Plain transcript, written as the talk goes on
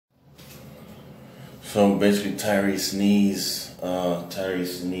So basically, Tyree Sneed's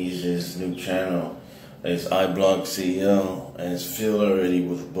new channel is IBLOG CEO, and it's filled already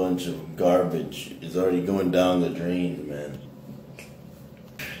with a bunch of garbage. It's already going down the drain, man.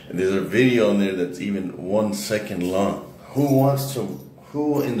 And there's a video on there that's even 1 second long.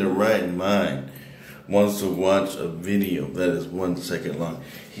 Who in their right mind wants to watch a video that is 1 second long?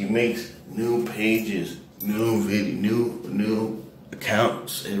 He makes new pages, new video, new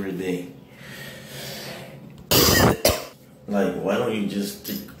accounts every day. Like, why don't you just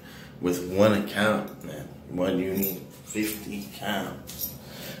stick with one account, man? Why do you need 50 accounts?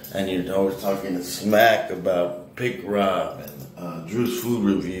 And you're always talking smack about picrob and Drew's food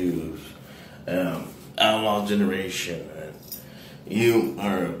reviews, outlaw generation. And you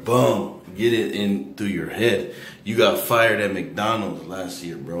are a bum. Get it into your head. You got fired at McDonald's last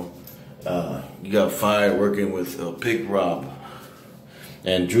year, bro. You got fired working with picrob,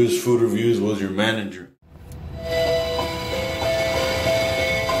 and Drew's food reviews was your manager.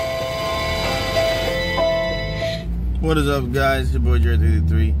 What is up, guys? Your boy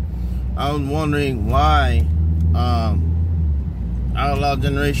Jerry33. I was wondering why Outlaw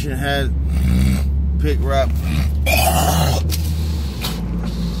Generation had picrob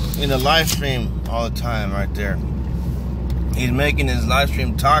in the live stream all the time right there. He's making his live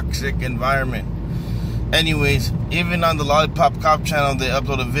stream toxic environment. Anyways, even on the Lollipop Cop channel, they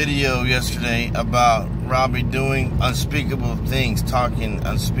uploaded a video yesterday about Robbie doing unspeakable things, talking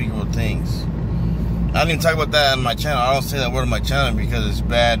unspeakable things. I don't even talk about that on my channel. I don't say that word on my channel because it's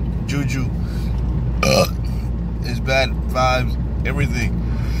bad juju. It's bad vibes, everything.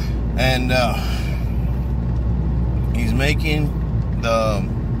 And he's making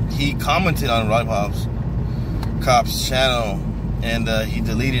he commented on Lollipop Cop's channel, and he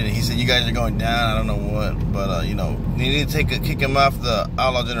deleted it. He said, "You guys are going down." I don't know what, but you know, you need to kick him off the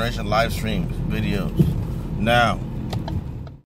Outlaw Generation live streams videos now.